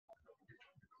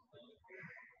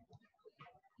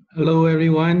Hello,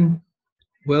 everyone.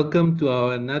 Welcome to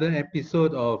our another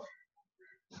episode of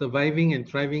Surviving and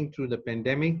Thriving Through the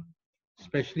Pandemic,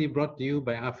 specially brought to you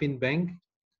by Affin Bank.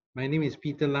 My name is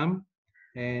Peter Lam,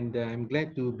 and I'm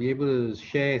glad to be able to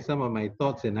share some of my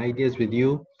thoughts and ideas with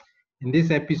you. In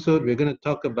this episode, we're going to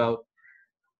talk about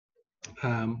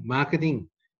marketing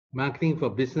for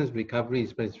business recovery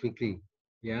specifically.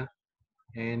 Yeah,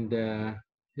 and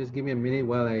just give me a minute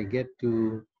while I get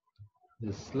to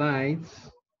the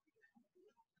slides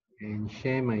and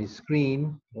share my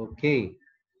screen. Okay.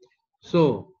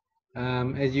 So,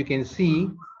 as you can see,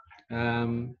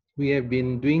 we have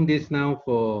been doing this now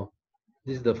for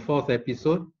this is the fourth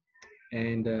episode,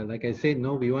 and like I said,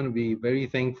 no, we want to be very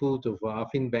thankful to for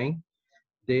Affin Bank.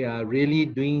 They are really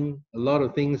doing a lot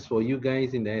of things for you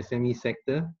guys in the SME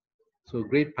sector. So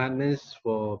great partners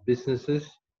for businesses,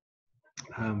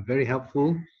 very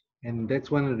helpful, and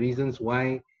that's one of the reasons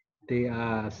why they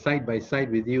are side by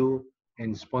side with you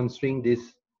and sponsoring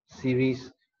this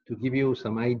series to give you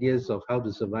some ideas of how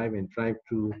to survive and thrive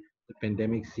through the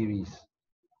pandemic series.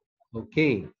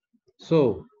 Okay,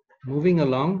 so moving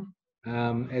along,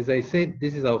 as I said,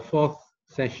 this is our fourth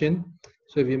session.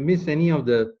 So if you miss any of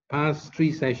the past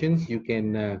three sessions, you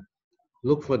can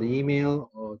look for the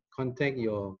email or contact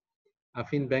your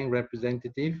Affin Bank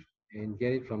representative and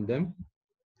get it from them,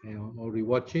 or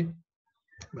rewatch it.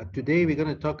 But today we're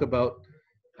going to talk about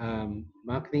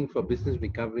marketing for business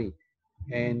recovery.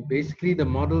 And basically, the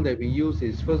model that we use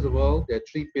is, first of all, there are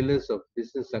three pillars of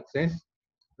business success.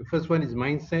 The first one is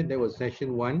mindset. That was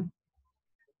session one.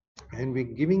 And we're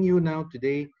giving you now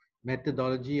today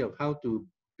methodology of how to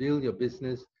build your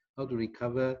business, how to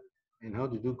recover, and how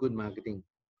to do good marketing.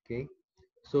 Okay.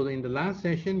 So in the last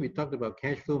session, we talked about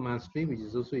cash flow mastery, which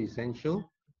is also essential.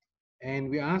 And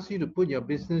we asked you to put your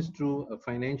business through a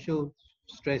financial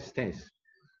stress test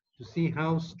to see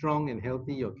how strong and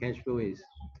healthy your cash flow is.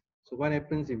 So what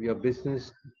happens if your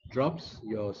business drops,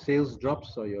 your sales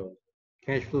drops, or your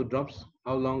cash flow drops?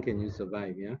 How long can you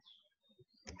survive? Yeah.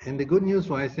 And the good news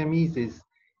for SMEs is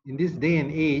in this day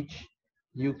and age,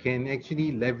 you can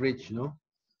actually leverage,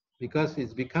 because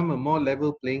it's become a more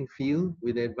level playing field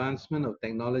with the advancement of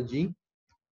technology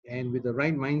and with the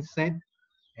right mindset,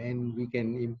 and we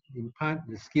can impart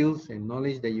the skills and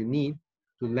knowledge that you need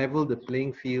to level the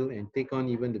playing field and take on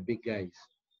even the big guys,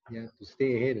 yeah, to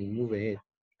stay ahead and move ahead.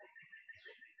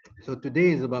 So today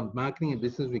is about marketing and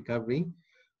business recovery.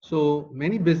 So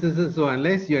many businesses, so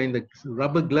unless you're in the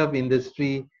rubber glove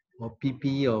industry or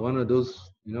PPE or one of those,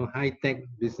 high tech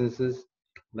businesses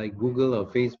like Google or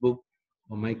Facebook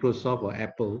or Microsoft or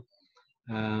Apple,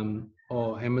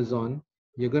 or Amazon,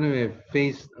 you're going to have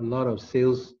faced a lot of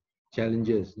sales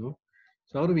challenges. No?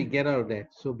 So how do we get out of that?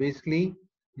 So basically,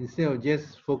 instead of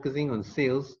just focusing on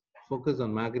sales, focus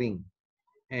on marketing.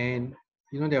 And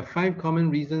there are 5 common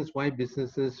reasons why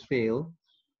businesses fail.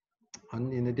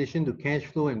 In addition to cash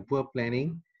flow and poor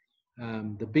planning,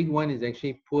 the big one is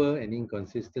actually poor and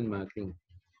inconsistent marketing.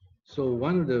 So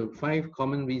one of the 5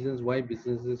 common reasons why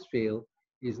businesses fail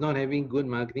is not having good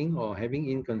marketing or having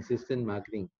inconsistent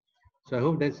marketing. So I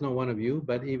hope that's not one of you,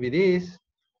 but if it is,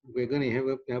 we're going to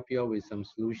help you out with some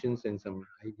solutions and some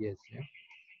ideas. Yeah?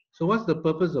 So what's the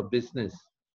purpose of business?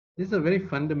 This is a very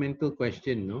fundamental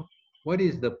question, no? What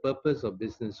is the purpose of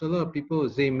business? So a lot of people will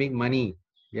say make money,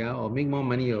 yeah, or make more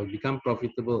money or become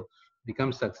profitable,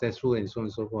 become successful and so on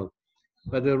and so forth.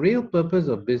 But the real purpose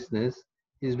of business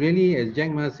is really, as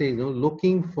Jack Ma says,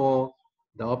 looking for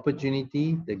the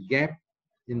opportunity, the gap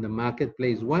in the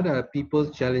marketplace. What are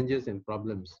people's challenges and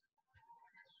problems?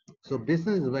 So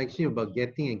business is actually about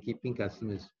getting and keeping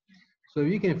customers. So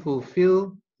if you can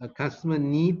fulfill a customer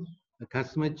need, a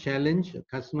customer challenge, a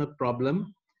customer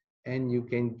problem, and you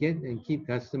can get and keep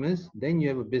customers, then you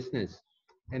have a business.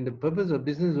 And the purpose of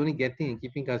business is only getting and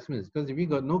keeping customers. Because if you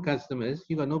got no customers,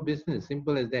 you got no business.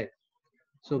 Simple as that.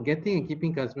 So getting and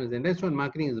keeping customers, and that's what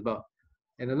marketing is about.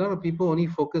 And a lot of people only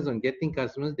focus on getting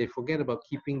customers, they forget about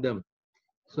keeping them.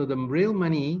 So the real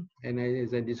money, and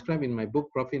as I describe in my book,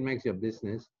 Profit Max Your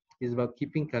Business, is about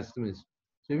keeping customers.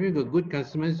 So if you've got good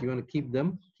customers, you want to keep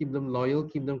them loyal,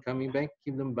 keep them coming back,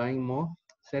 keep them buying more,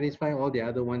 satisfy all the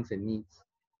other wants and needs.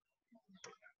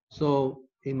 So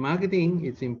in marketing,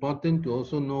 it's important to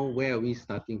also know where are we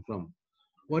starting from.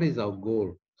 What is our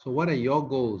goal? So what are your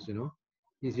goals,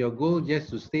 Is your goal just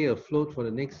to stay afloat for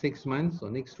the next 6 months or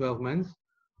next 12 months?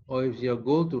 Or is your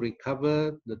goal to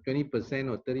recover the 20%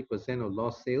 or 30% of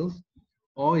lost sales?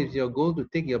 Or is your goal to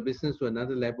take your business to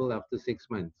another level after 6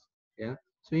 months? Yeah.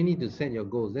 So you need to set your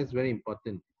goals. That's very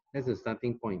important. That's the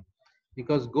starting point.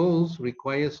 Because goals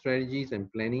require strategies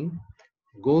and planning.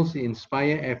 Goals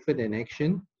inspire effort and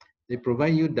action. They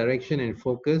provide you direction and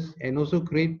focus and also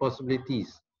create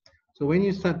possibilities. So when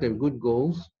you start to have good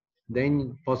goals,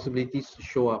 then possibilities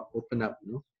show up, open up,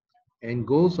 you know? And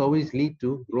goals always lead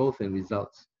to growth and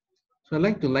results. So I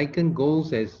like to liken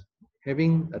goals as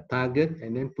having a target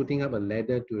and then putting up a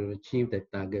ladder to achieve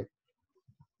that target.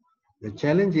 The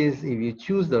challenge is if you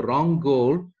choose the wrong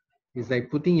goal, it's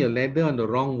like putting your ladder on the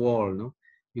wrong wall. No?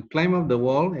 You climb up the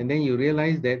wall and then you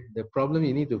realize that the problem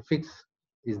you need to fix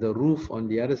is the roof on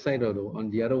the other side or on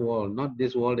the other wall, not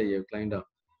this wall that you've climbed up.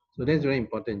 So that's very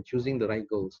important, choosing the right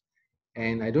goals.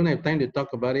 And I don't have time to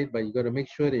talk about it, but you got to make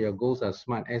sure that your goals are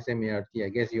SMART, S-M-A-R-T. I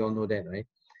guess you all know that, right?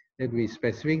 That we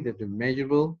specific, that we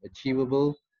measurable,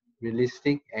 achievable,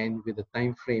 realistic, and with a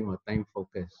time frame or time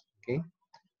focus. Okay.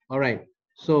 All right.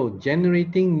 So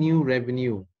generating new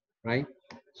revenue, right?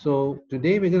 So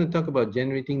today we're going to talk about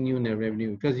generating new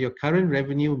revenue because your current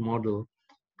revenue model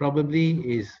probably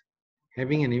is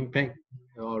having an impact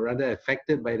or rather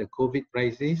affected by the COVID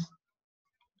crisis,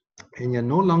 and you're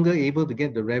no longer able to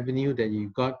get the revenue that you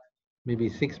got maybe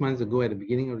 6 months ago at the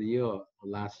beginning of the year or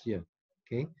last year.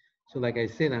 Okay. So like I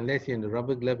said, unless you're in the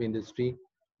rubber glove industry,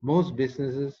 most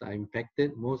businesses are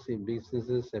impacted, most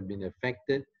businesses have been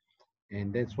affected,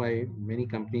 and that's why many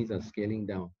companies are scaling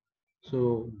down.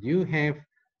 So do you have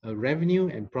a revenue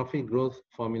and profit growth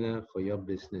formula for your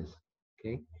business?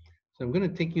 Okay. So I'm going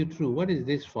to take you through what is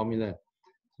this formula.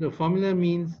 The formula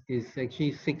means is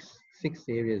actually six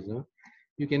areas. No?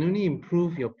 You can only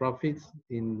improve your profits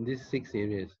in these 6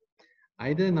 areas.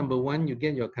 Either number one, you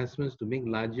get your customers to make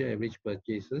larger average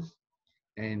purchases.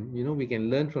 And you know, we can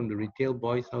learn from the retail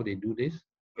boys how they do this.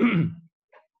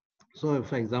 So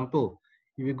for example,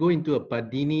 if you go into a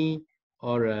Padini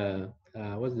or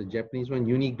what's the Japanese one,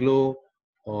 Uniqlo,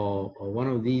 or one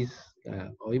of these,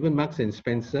 or even Marks and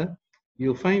Spencer,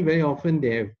 you'll find very often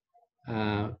they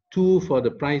have two for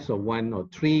the price of one, or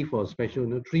three for special, you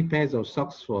know, 3 pairs of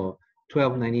socks for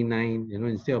 $12.99, you know,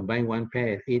 instead of buying one pair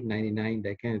at $8.99,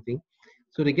 that kind of thing.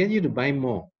 So they get you to buy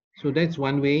more. So that's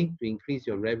one way to increase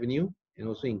your revenue and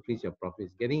also increase your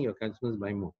profits, getting your customers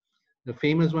buy more. The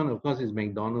famous one, of course, is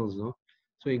McDonald's, no?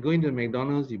 So you go into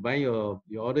McDonald's, you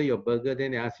order your burger,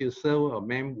 then they ask you, sir or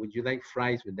ma'am, would you like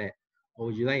fries with that? Or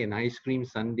would you like an ice cream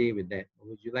sundae with that? Or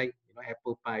would you like, you know,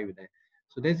 apple pie with that?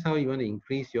 So that's how you want to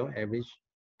increase your average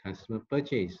customer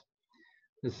purchase.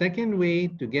 The second way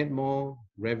to get more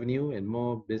revenue and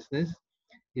more business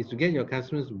is to get your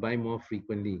customers to buy more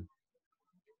frequently.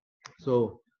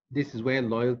 So this is where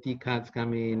loyalty cards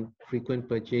come in, frequent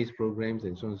purchase programs,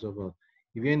 and so on and so forth.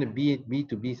 If you're in the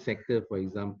B2B sector, for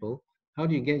example, how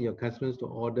do you get your customers to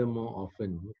order more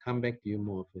often, come back to you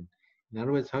more often? In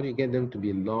other words, how do you get them to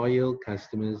be loyal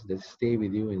customers that stay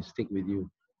with you and stick with you?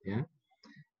 Yeah.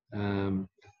 And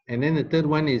then the third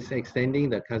one is extending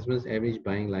the customer's average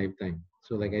buying lifetime.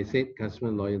 So like I said,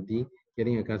 customer loyalty,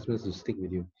 getting your customers to stick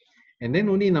with you. And then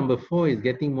only number 4 is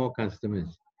getting more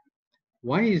customers.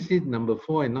 Why is it number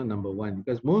 4 and not number 1?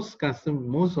 Because most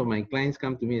of my clients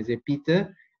come to me and say,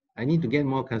 Peter, I need to get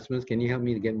more customers. Can you help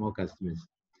me to get more customers?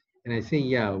 And I say,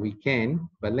 yeah, we can,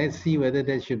 but let's see whether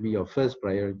that should be your first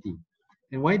priority.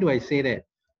 And why do I say that?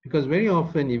 Because very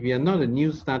often, if you're not a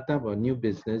new startup or new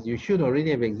business, you should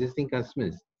already have existing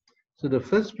customers. So the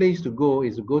first place to go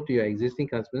is to go to your existing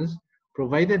customers,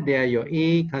 provided they are your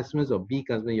A customers or B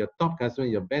customers, your top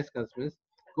customers, your best customers,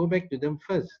 go back to them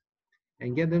first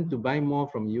and get them to buy more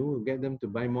from you, get them to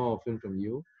buy more often from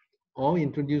you, or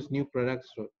introduce new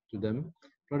products to them,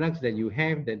 products that you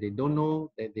have that they don't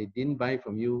know that they didn't buy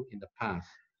from you in the past.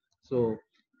 So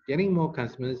getting more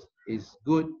customers is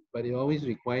good, but it always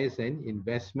requires an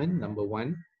investment, number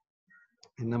one.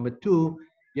 And number two,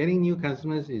 getting new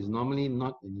customers is normally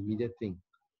not an immediate thing,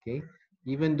 okay?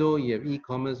 Even though you have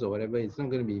e-commerce or whatever, it's not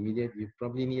going to be immediate. You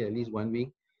probably need at least 1 week.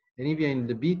 And if you're in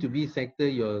the B2B sector,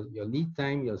 your lead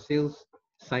time, your sales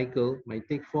cycle might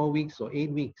take 4 weeks or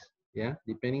 8 weeks, yeah,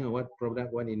 depending on what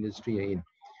product, what industry you're in.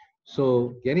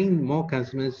 So getting more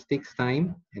customers takes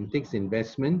time and takes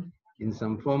investment in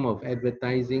some form of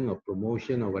advertising or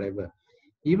promotion or whatever.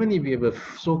 Even if you have a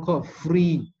so-called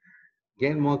free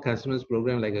get more customers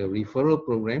program like a referral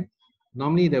program,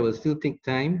 normally that will still take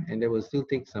time and that will still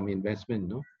take some investment,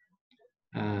 no?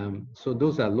 So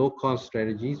those are low cost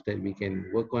strategies that we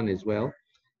can work on as well.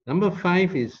 Number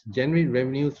 5 is generate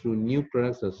revenue through new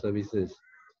products or services.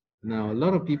 Now, a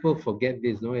lot of people forget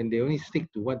this, no, and they only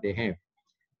stick to what they have.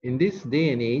 In this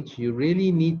day and age, you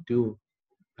really need to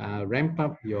ramp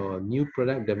up your new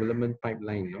product development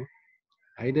pipeline, no?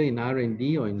 Either in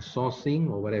R&D or in sourcing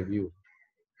or whatever you.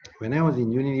 When I was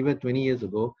in Unilever 20 years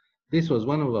ago, this was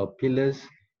one of our pillars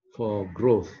for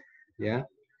growth. Yeah.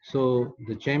 So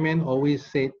the chairman always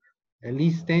said, at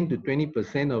least 10 to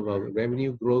 20% of our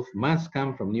revenue growth must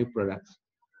come from new products.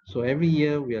 So every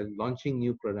year we are launching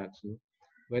new products,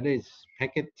 whether it's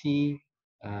packet tea,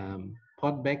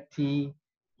 pot bag tea,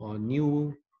 or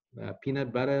new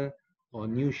peanut butter, or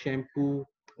new shampoo,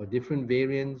 or different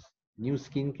variants, new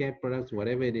skincare products,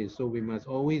 whatever it is. So we must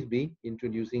always be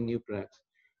introducing new products.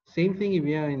 Same thing if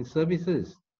we are in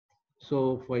services.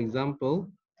 So for example,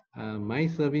 my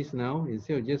service now,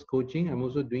 instead of just coaching, I'm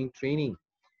also doing training.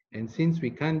 And since we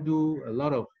can't do a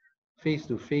lot of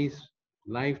face-to-face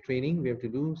live training, we have to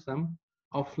do some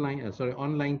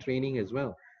online training as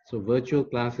well. So virtual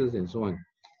classes and so on.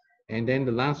 And then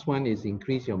the last one is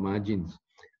increase your margins.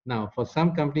 Now, for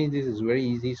some companies, this is very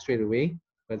easy straight away,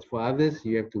 but for others,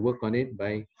 you have to work on it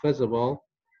by, first of all,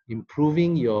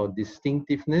 improving your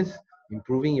distinctiveness,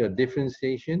 improving your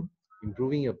differentiation,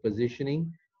 improving your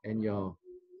positioning, and your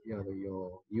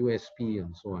USP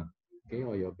and so on, okay,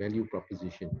 or your value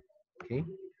proposition, okay.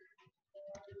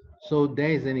 So there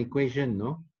is an equation,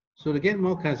 no? So to get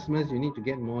more customers, you need to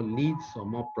get more leads or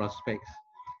more prospects.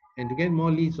 And to get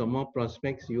more leads or more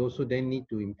prospects, you also then need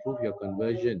to improve your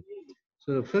conversion.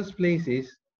 So the first place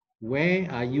is, where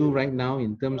are you right now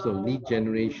in terms of lead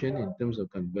generation, in terms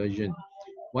of conversion?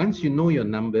 Once you know your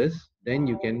numbers, then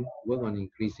you can work on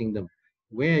increasing them.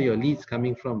 Where are your leads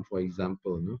coming from, for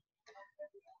example? No?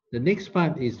 The next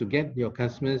part is to get your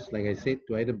customers, like I said,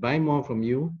 to either buy more from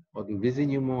you, or to visit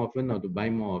you more often, or to buy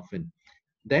more often.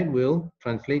 That will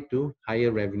translate to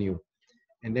higher revenue.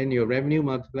 And then your revenue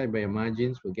multiplied by your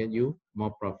margins will get you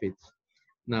more profits.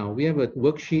 Now, we have a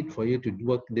worksheet for you to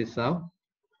work this out.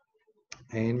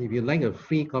 And if you'd like a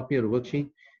free copy of the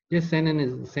worksheet, just send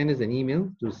us an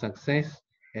email to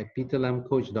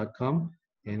success@peterlamcoach.com,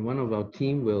 and one of our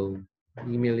team will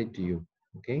email it to you,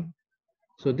 okay?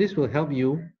 So this will help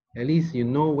you, at least you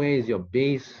know where is your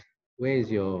base, where is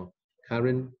your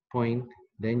current point,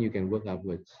 then you can work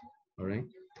upwards, all right?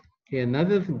 Okay,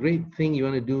 another great thing you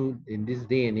want to do in this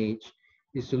day and age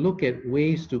is to look at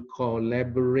ways to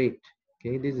collaborate.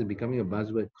 Okay, this is becoming a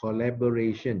buzzword,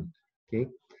 collaboration. Okay,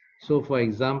 so for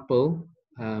example,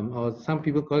 or some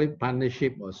people call it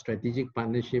partnership or strategic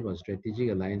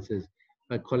alliances,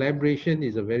 but collaboration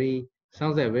is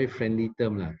sounds like a very friendly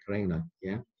term, correct?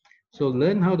 Yeah. So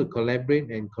learn how to collaborate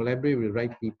and collaborate with the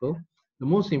right people. The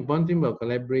most important thing about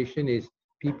collaboration is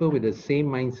people with the same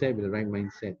mindset, with the right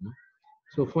mindset. No?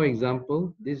 So for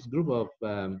example, this group of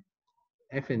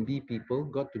F&B people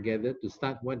got together to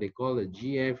start what they call a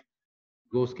GF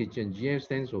Ghost Kitchen. GF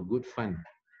stands for Good Fun.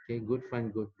 Okay, Good Fun,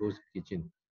 Good Ghost Kitchen.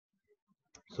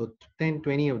 So 10,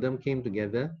 20 of them came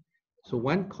together. So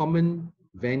one common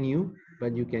venue,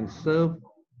 but you can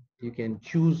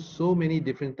choose so many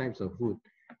different types of food.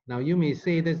 Now you may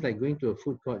say that's like going to a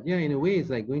food court. Yeah, in a way it's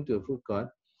like going to a food court.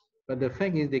 But the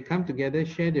fact is they come together,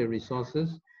 share their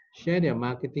resources, share their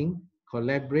marketing,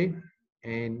 collaborate,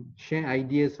 and share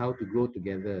ideas how to grow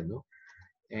together. No?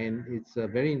 And it's a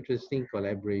very interesting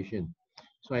collaboration.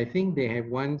 So I think they have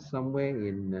one somewhere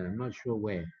in, I'm not sure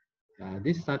where.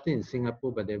 This started in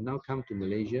Singapore, but they've now come to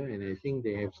Malaysia, and I think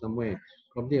they have somewhere,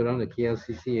 probably around the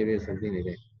KLCC area, something like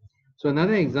that. So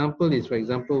another example is, for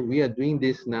example, we are doing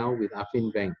this now with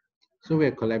Affin Bank. So we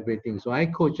are collaborating. So I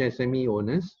coach SME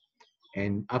owners,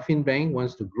 and Affin Bank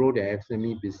wants to grow their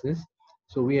SME business.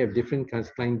 So we have different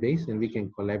client base, and we can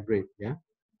collaborate. Yeah.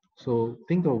 So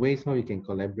think of ways how you can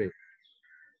collaborate.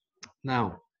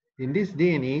 Now, in this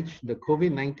day and age, the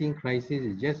COVID-19 crisis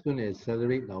is just going to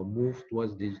accelerate our move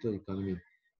towards digital economy.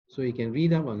 So you can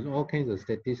read up on all kinds of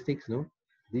statistics. No,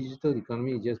 digital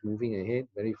economy is just moving ahead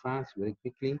very fast, very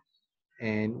quickly.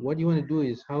 And what you want to do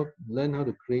is learn how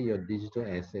to create your digital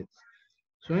assets.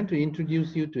 So I want to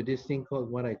introduce you to this thing called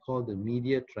what I call the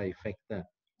media trifecta.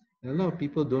 And a lot of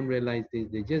people don't realize this.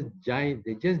 They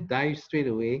just dive straight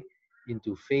away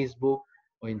into Facebook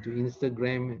or into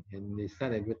Instagram, and they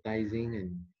start advertising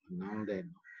and all that.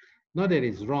 Not that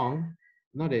it's wrong,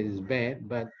 not that it's bad,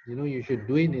 but you should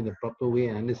do it in the proper way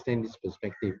and understand this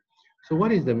perspective. So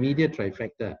what is the media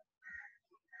trifecta?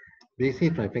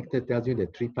 Basically, trifecta tells you the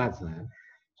three parts.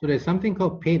 So there's something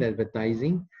called paid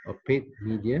advertising or paid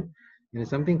media, and there's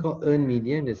something called earned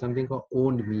media, and there's something called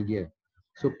owned media.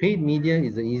 So paid media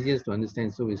is the easiest to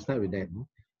understand, so we'll start with that.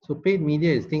 So paid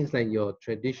media is things like your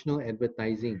traditional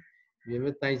advertising. You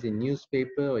advertise in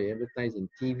newspaper, or you advertise in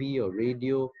TV or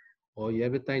radio, or you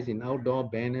advertise in outdoor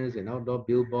banners and outdoor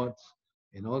billboards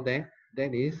and all that.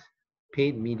 That is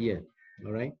paid media,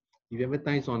 all right? If you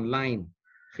advertise online,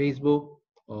 Facebook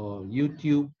or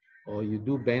YouTube, or you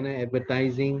do banner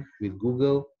advertising with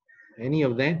Google, any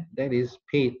of that, that is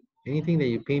paid. Anything that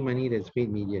you pay money, that's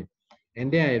paid media.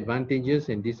 And there are advantages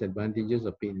and disadvantages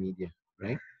of paid media,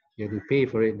 right? You have to pay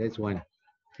for it. That's one.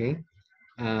 Okay.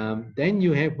 Then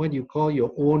you have what you call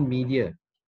your own media.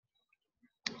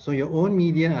 So your own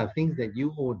media are things that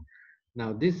you own.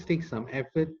 Now this takes some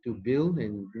effort to build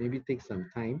and maybe takes some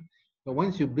time. But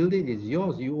once you build it, it's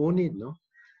yours. You own it, no?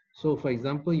 So for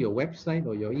example, your website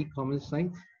or your e-commerce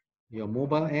sites, your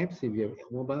mobile apps, if you have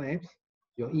mobile apps,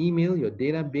 your email, your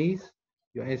database,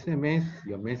 your SMS,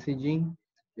 your messaging,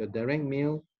 your direct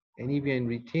mail, and if you're in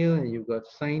retail and you've got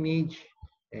signage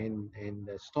and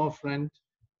the storefront,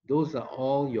 those are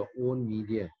all your own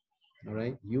media. All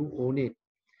right, you own it.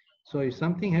 So if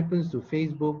something happens to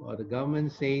Facebook or the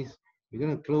government says you're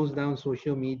going to close down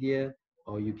social media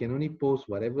or you can only post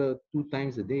whatever 2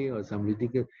 times a day or some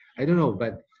ridiculous, I don't know,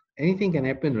 but anything can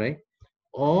happen, right?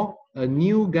 Or a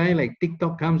new guy like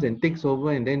TikTok comes and takes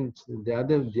over and then the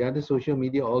other social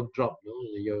media all drop.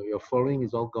 Your following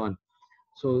is all gone.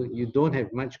 So you don't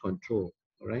have much control,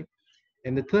 all right?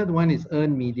 And the third one is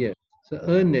earned media. So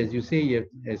earn, as you say,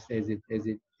 as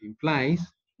it implies,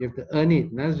 you have to earn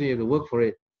it. In other words, you have to work for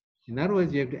it. In other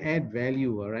words, you have to add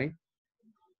value, all right?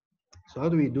 So how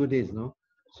do we do this, no?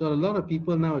 So a lot of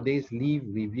people nowadays leave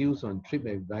reviews on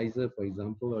TripAdvisor, for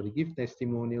example, or they give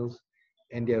testimonials,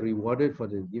 and they're rewarded for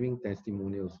the giving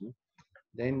testimonials. No?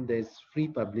 Then there's free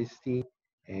publicity,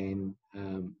 and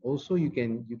also you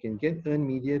can get earned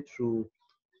media through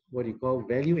what you call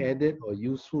value added or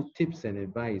useful tips and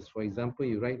advice. For example,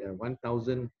 you write a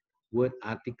 1,000 word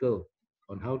article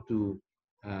on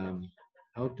um,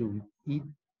 how to eat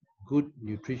good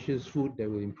nutritious food that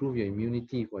will improve your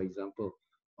immunity, for example,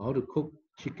 or how to cook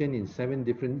chicken in 7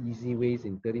 different easy ways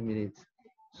in 30 minutes.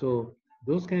 So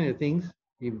those kind of things,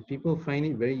 if people find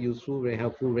it very useful, very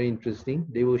helpful, very interesting,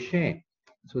 they will share.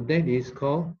 So that is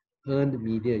called earned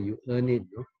media. You earn it.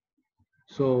 No?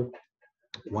 So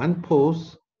one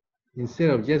post, instead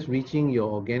of just reaching your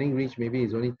organic reach, maybe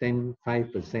it's only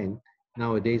 5%.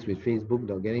 Nowadays with Facebook,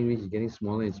 the organic reach is getting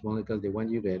smaller and smaller because they want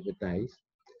you to advertise.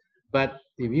 But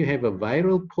if you have a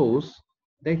viral post,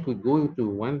 that could go to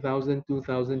 1,000,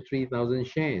 2,000, 3,000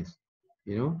 shares,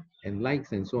 and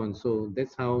likes and so on. So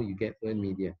that's how you get earned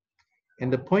media.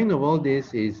 And the point of all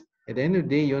this is, at the end of the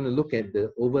day, you want to look at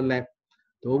the overlap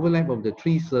of the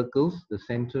three circles, the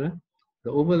center.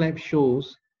 The overlap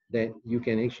shows that you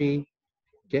can actually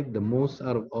get the most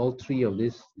out of all three of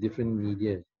these different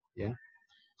media. Yeah.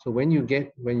 So when you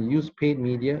use paid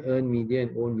media, earned media,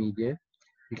 and own media,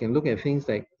 you can look at things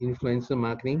like influencer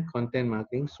marketing, content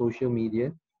marketing, social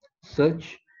media,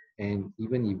 search, and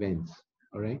even events.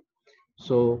 All right.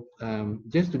 So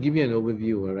just to give you an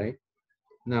overview, all right.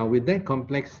 Now, with that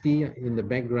complexity in the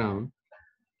background,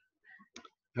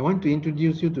 I want to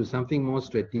introduce you to something more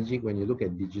strategic when you look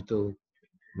at digital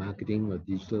marketing or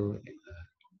digital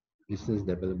business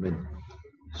development.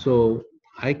 So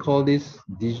I call this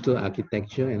digital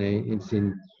architecture, and it's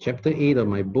in chapter 8 of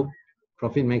my book,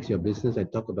 Profit Makes Your Business. I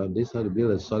talk about this, how to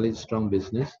build a solid, strong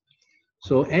business.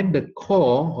 So at the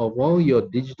core of all your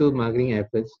digital marketing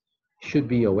efforts should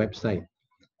be your website.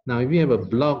 Now, if you have a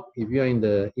blog, if you're in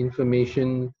the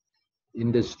information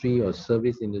industry or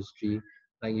service industry,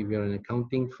 like if you're an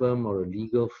accounting firm or a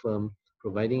legal firm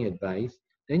providing advice,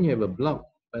 then you have a blog.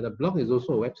 But a blog is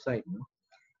also a website. No?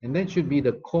 And that should be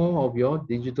the core of your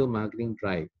digital marketing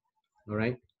drive. All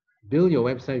right. Build your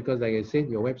website because, like I said,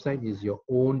 your website is your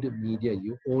owned media.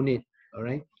 You own it. All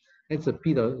right. That's a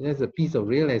piece of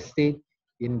real estate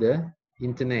in the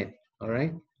internet. All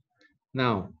right.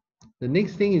 Now, the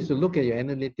next thing is to look at your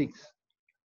analytics.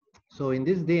 So in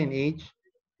this day and age,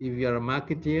 if you're a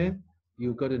marketeer,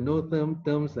 you've got to know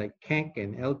terms like CAC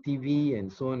and LTV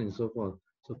and so on and so forth.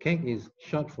 So CAC is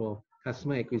short for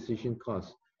customer acquisition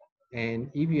cost. And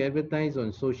if you advertise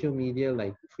on social media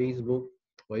like Facebook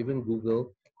or even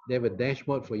Google, they have a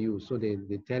dashboard for you. So they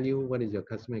tell you what is your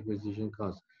customer acquisition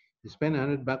cost. You spend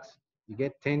 $100, you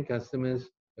get 10 customers,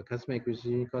 your customer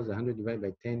acquisition cost is 100 divided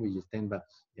by 10, which is $10.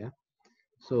 Yeah.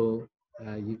 So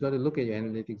you got to look at your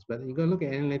analytics, but you got to look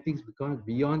at analytics because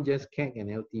beyond just CAC and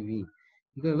LTV.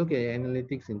 You got to look at your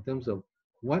analytics in terms of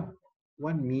what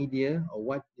media or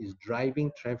what is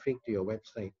driving traffic to your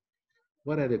website.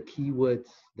 What are the keywords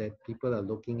that people are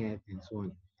looking at and so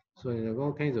on. So you have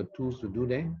all kinds of tools to do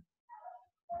that.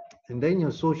 And then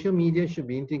your social media should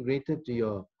be integrated to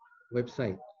your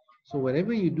website. So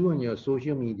whatever you do on your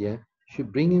social media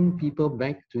should bring in people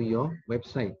back to your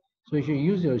website. So you should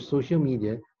use your social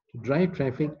media to drive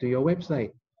traffic to your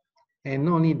website. And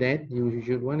not only that, you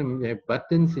should want to have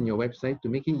buttons in your website to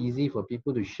make it easy for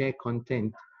people to share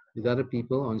content with other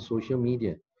people on social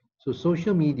media. So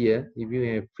social media, if you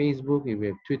have Facebook, if you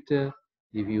have Twitter,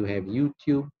 if you have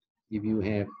YouTube, if you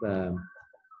have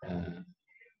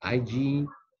IG,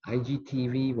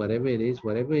 IGTV, whatever it is,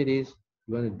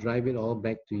 you want to drive it all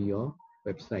back to your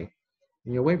website.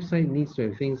 And your website needs to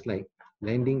have things like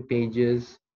landing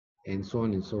pages and so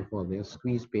on and so forth. There are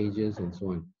squeeze pages and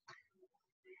so on.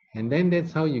 And then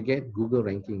that's how you get Google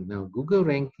ranking. Now, Google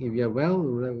rank, if you're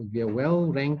well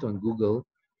ranked on Google,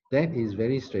 that is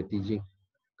very strategic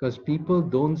because people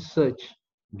don't search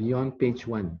beyond page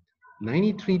one.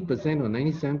 93% or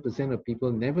 97% of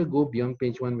people never go beyond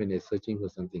page one when they're searching for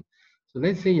something. So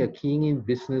let's say you're keying in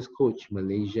business coach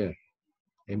Malaysia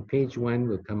and page one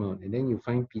will come out. And then you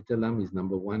find Peter Lam is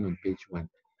number one on page one.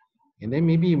 And then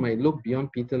maybe you might look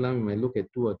beyond Peter Lam, you might look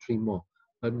at two or three more.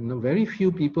 But very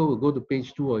few people will go to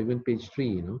page two or even page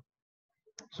three,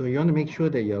 So you want to make sure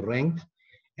that you're ranked.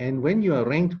 And when you are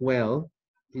ranked well,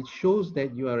 it shows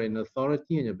that you are an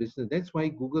authority in your business. That's why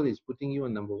Google is putting you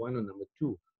on number one or number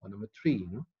two or number three,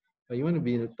 But you want to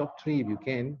be in the top three if you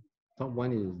can. Top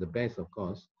one is the best, of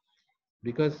course,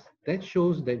 because that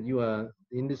shows that you are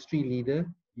industry leader,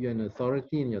 you're an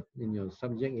authority in your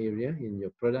subject area, in your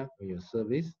product or your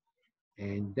service,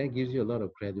 and that gives you a lot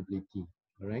of credibility.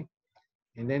 All right.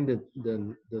 And then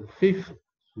the fifth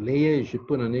layer you should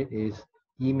put on it is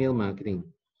email marketing.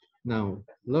 Now,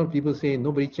 a lot of people say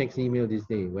nobody checks email this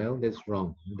day. Well, that's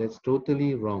wrong. That's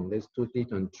totally wrong. That's totally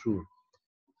untrue.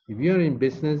 If you're in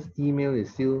business, email is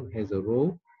still has a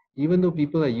role, even though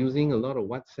people are using a lot of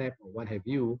WhatsApp or what have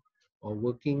you, or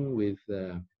working with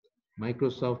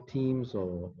Microsoft Teams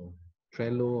or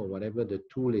Trello or whatever the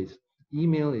tool is.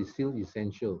 Email is still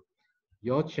essential.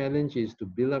 Your challenge is to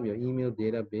build up your email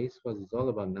database because it's all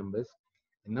about numbers.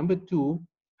 And number two,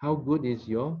 how good is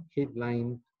your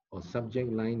headline or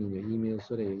subject line in your email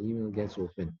so that your email gets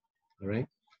open. All right.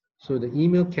 So the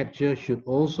email capture should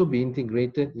also be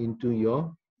integrated into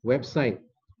your website.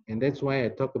 And that's why I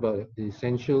talk about the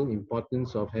essential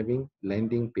importance of having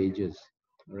landing pages.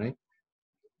 All right.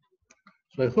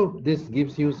 So I hope this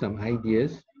gives you some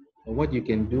ideas of what you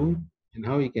can do and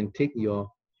how you can take your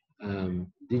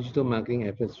digital marketing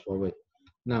efforts forward.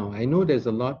 Now, I know there's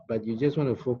a lot, but you just want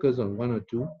to focus on one or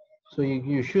two. So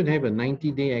you should have a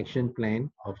 90-day action plan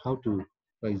of how to,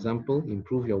 for example,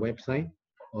 improve your website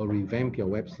or revamp your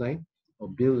website or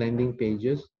build landing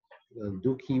pages,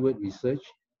 do keyword research,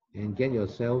 and get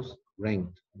yourselves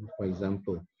ranked, for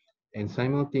example. And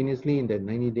simultaneously, in that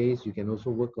 90 days, you can also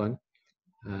work on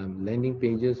landing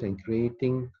pages and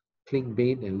creating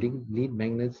clickbait and lead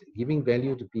magnets, giving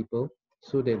value to people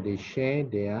so that they share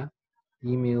their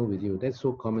email with you. That's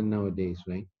so common nowadays,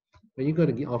 right? But you got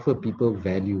to offer people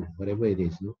value, whatever it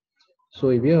is. No? So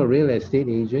if you're a real estate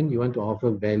agent, you want to offer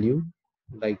value,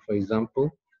 like for example,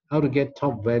 how to get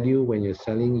top value when you're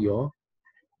selling your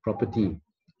property,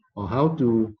 or how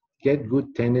to get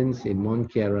good tenants in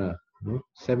Mont Kiara.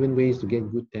 7 ways to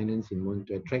get good tenants in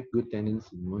to attract good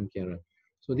tenants in Mont Kiara.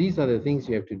 So these are the things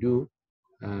you have to do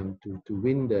to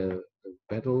win the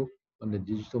battle on the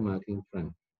digital marketing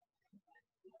front.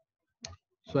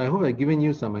 So I hope I've given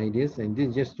you some ideas, and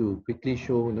this just to quickly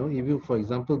show, if you, for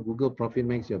example, Google Profit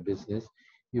Max your business,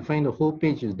 you find the whole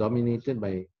page is dominated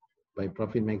by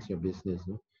Profit Max your business.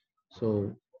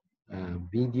 So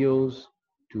videos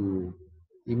to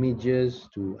images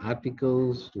to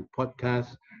articles to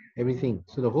podcasts, everything.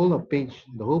 So the whole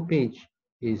page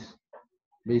is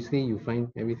basically you find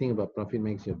everything about Profit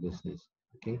Max your business.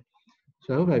 Okay.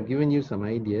 So I hope I've given you some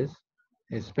ideas,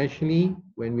 especially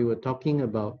when we were talking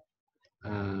about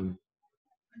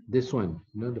this one,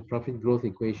 the profit growth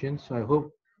equation. So I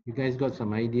hope you guys got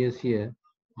some ideas here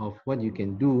of what you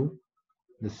can do,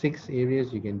 the 6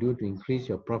 areas you can do to increase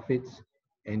your profits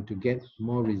and to get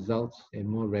more results and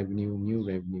more revenue, new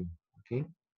revenue. Okay.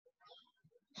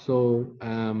 So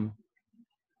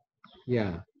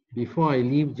yeah, before I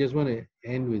leave, just want to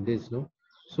end with this.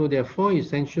 So there are 4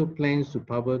 essential plans to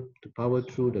power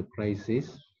through the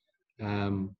crisis.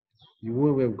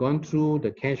 We have gone through the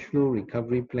cash flow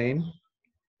recovery plan.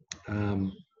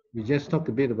 We just talked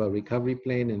a bit about recovery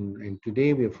plan, and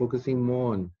today we are focusing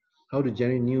more on how to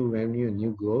generate new revenue and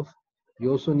new growth.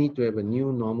 You also need to have a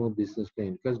new normal business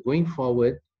plan because going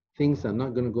forward, things are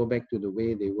not going to go back to the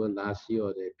way they were last year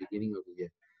or the beginning of the year.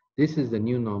 This is the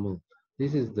new normal.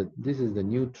 This is the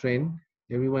new trend.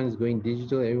 Everyone is going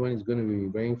digital. Everyone is going to be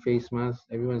wearing face masks.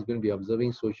 Everyone is going to be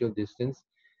observing social distance,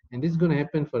 and this is going to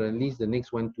happen for at least the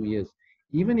next 1-2 years.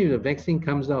 Even if the vaccine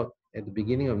comes out at the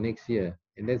beginning of next year,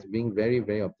 and that's being very,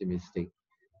 very optimistic,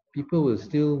 people will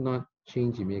still not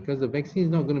change it because the vaccine is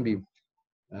not going to be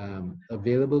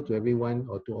available to everyone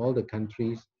or to all the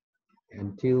countries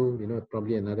until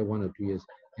probably another 1 or 2 years,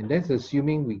 and that's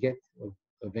assuming we get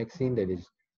a vaccine that is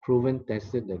proven,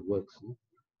 tested, that works.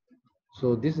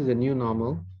 So this is a new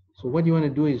normal. So what you want to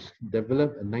do is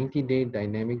develop a 90-day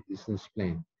dynamic business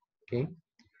plan. Okay.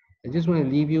 I just want to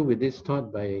leave you with this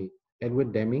thought by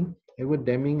Edward Deming. Edward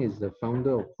Deming is the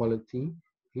founder of Quality.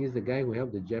 He is the guy who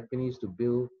helped the Japanese to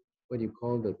build what you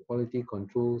call the quality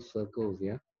control circles.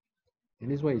 Yeah. And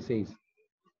this is what he says.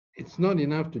 It's not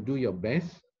enough to do your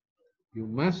best. You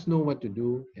must know what to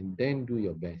do and then do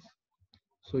your best.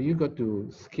 So you got to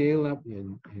scale up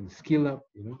and skill up,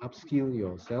 upskill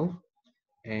yourself.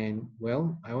 And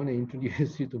well, I want to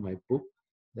introduce you to my book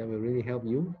that will really help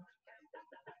you.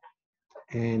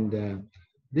 And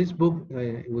this book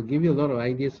will give you a lot of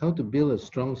ideas how to build a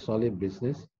strong, solid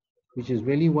business, which is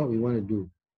really what we want to do.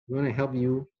 We want to help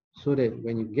you so that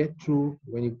when you get through,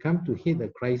 when you come to hit a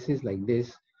crisis like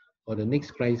this or the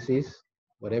next crisis,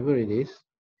 whatever it is,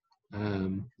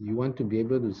 you want to be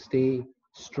able to stay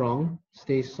strong,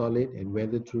 stay solid, and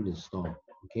weather through the storm.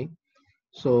 Okay.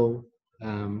 So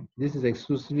this is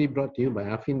exclusively brought to you by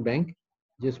Affin Bank.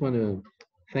 Just want to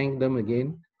thank them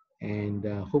again and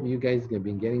hope you guys have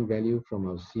been getting value from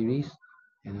our series.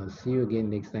 And I'll see you again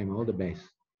next time. All the best.